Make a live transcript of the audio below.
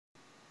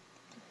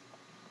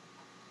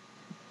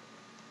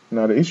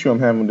Now the issue I'm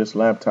having with this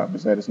laptop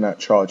is that it's not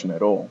charging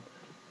at all,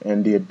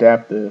 and the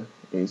adapter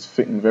is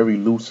fitting very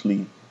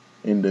loosely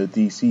in the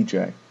DC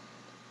jack.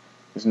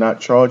 It's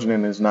not charging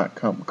and it's not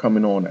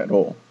coming on at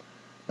all.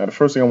 Now the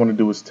first thing I want to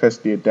do is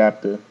test the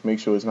adapter, make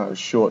sure it's not a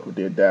short with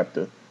the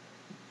adapter.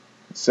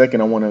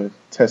 Second, I want to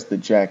test the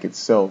jack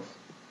itself.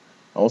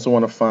 I also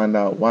want to find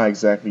out why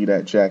exactly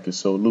that jack is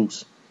so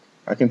loose.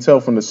 I can tell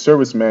from the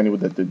service manual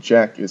that the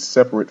jack is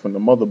separate from the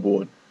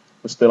motherboard,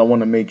 but still I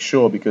want to make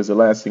sure, because the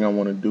last thing I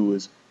want to do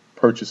is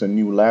purchase a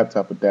new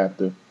laptop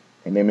adapter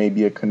and there may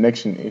be a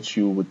connection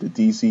issue with the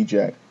DC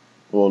jack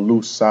or a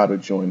loose solder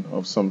joint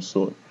of some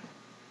sort.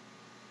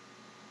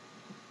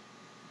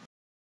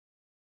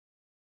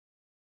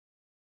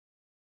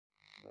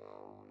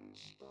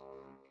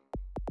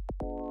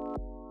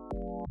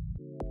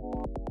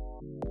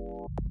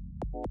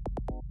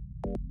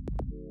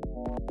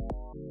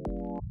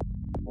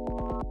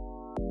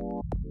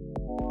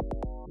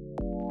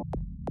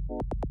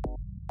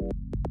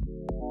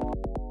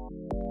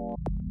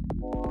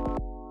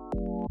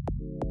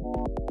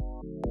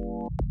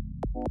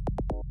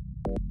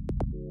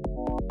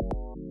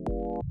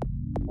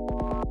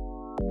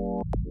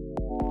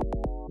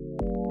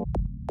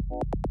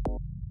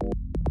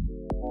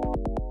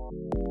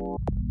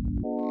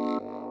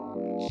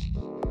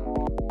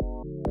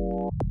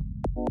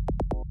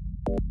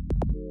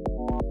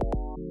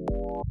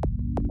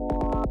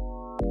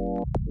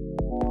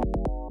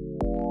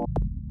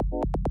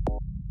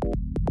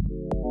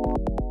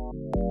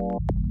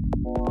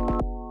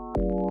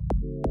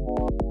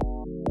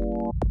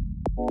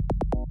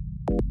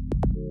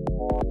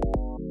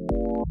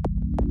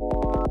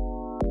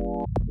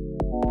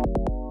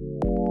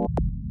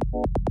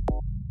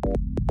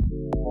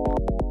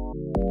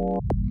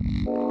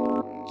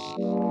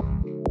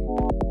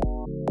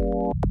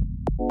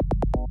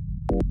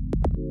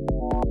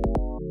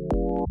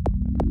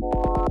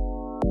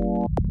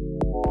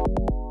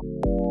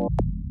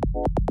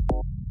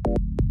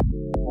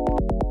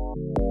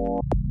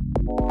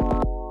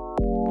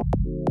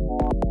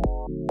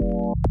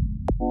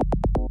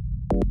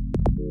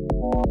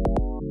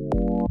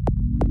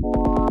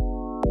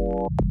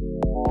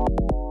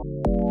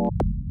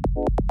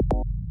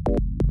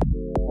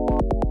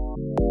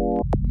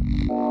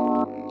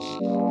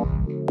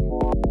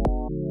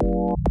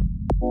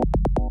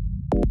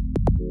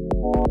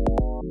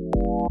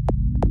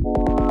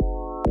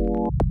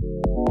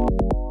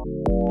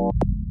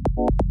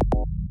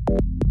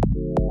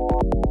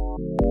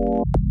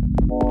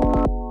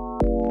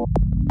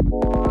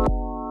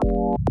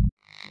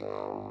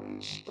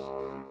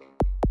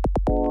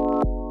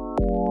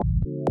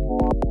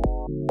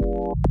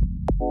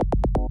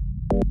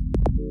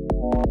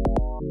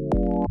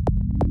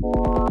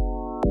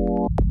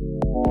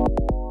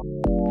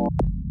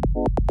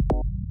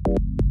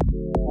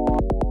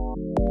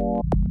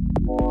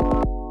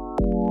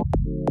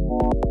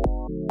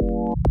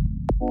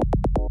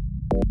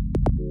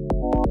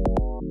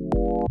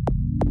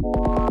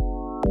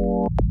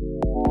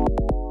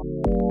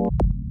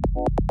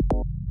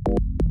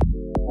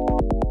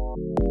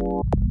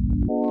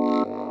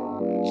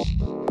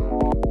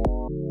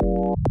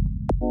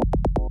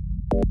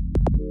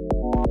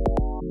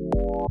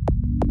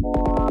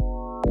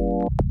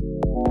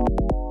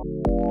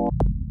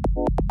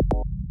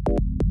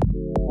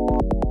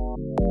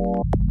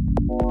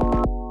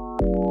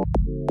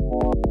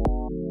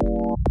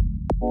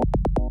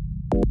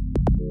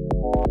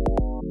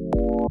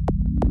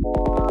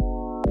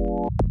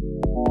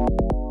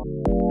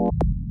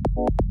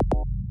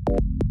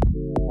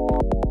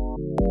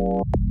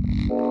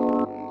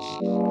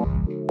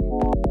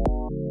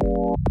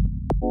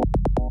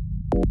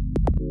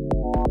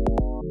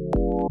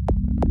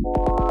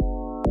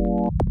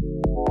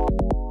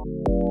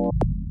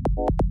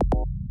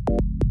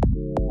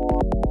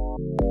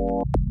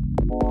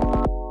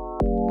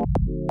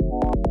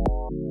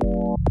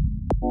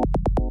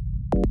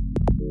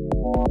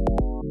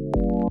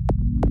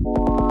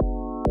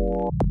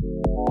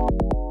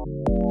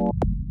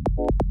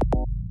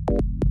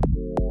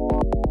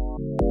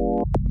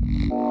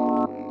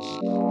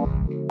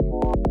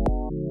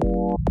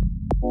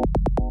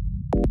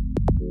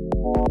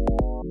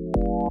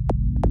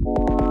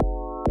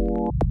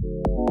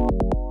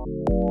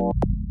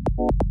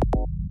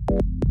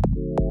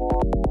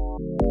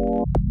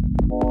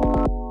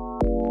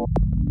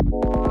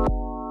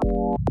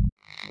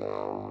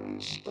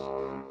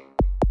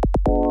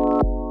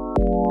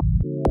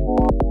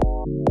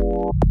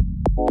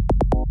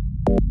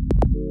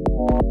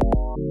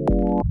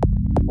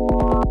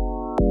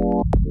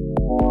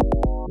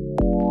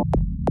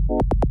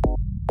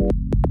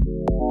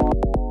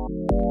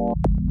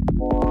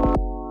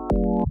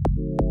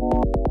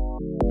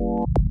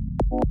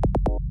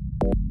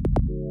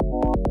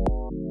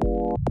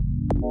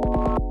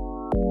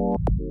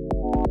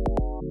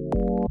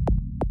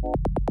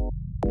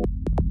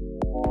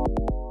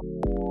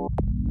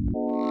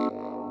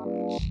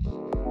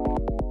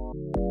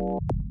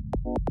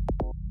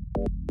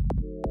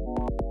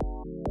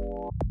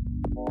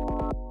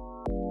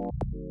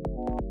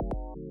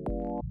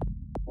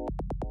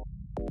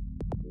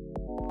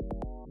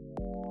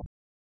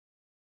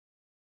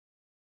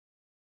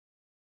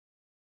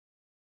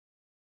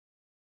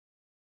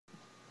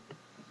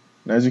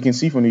 Now, as you can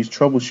see from these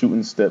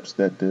troubleshooting steps,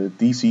 that the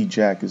DC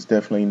jack is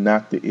definitely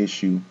not the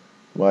issue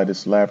why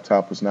this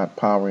laptop was not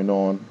powering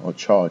on or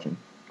charging.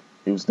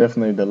 It was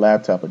definitely the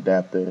laptop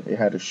adapter. It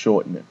had a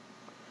short in it.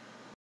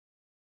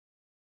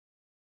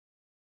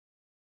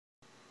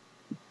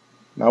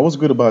 Now, what's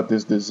good about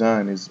this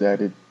design is that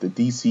the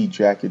DC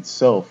jack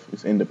itself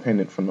is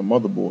independent from the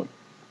motherboard.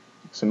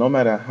 So no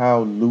matter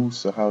how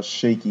loose or how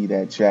shaky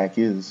that jack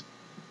is,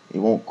 it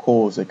won't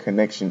cause a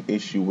connection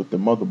issue with the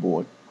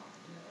motherboard.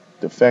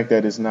 The fact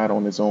that it's not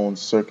on its own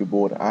circuit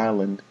board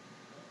island,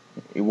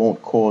 it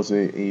won't cause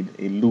a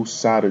loose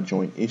solder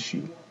joint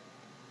issue.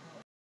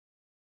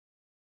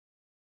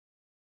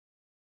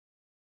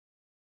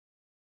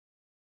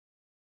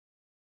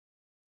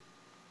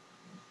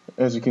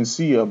 As you can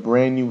see, a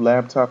brand new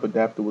laptop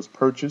adapter was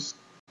purchased,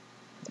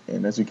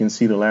 and as you can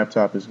see, the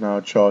laptop is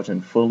now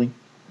charging fully,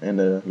 and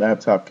the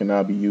laptop can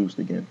now be used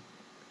again.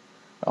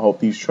 I hope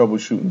these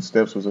troubleshooting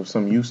steps was of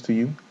some use to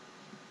you.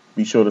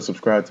 Be sure to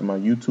subscribe to my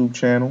YouTube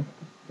channel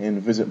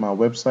and visit my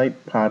website,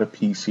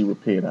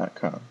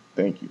 PotterPCRepair.com.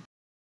 Thank you.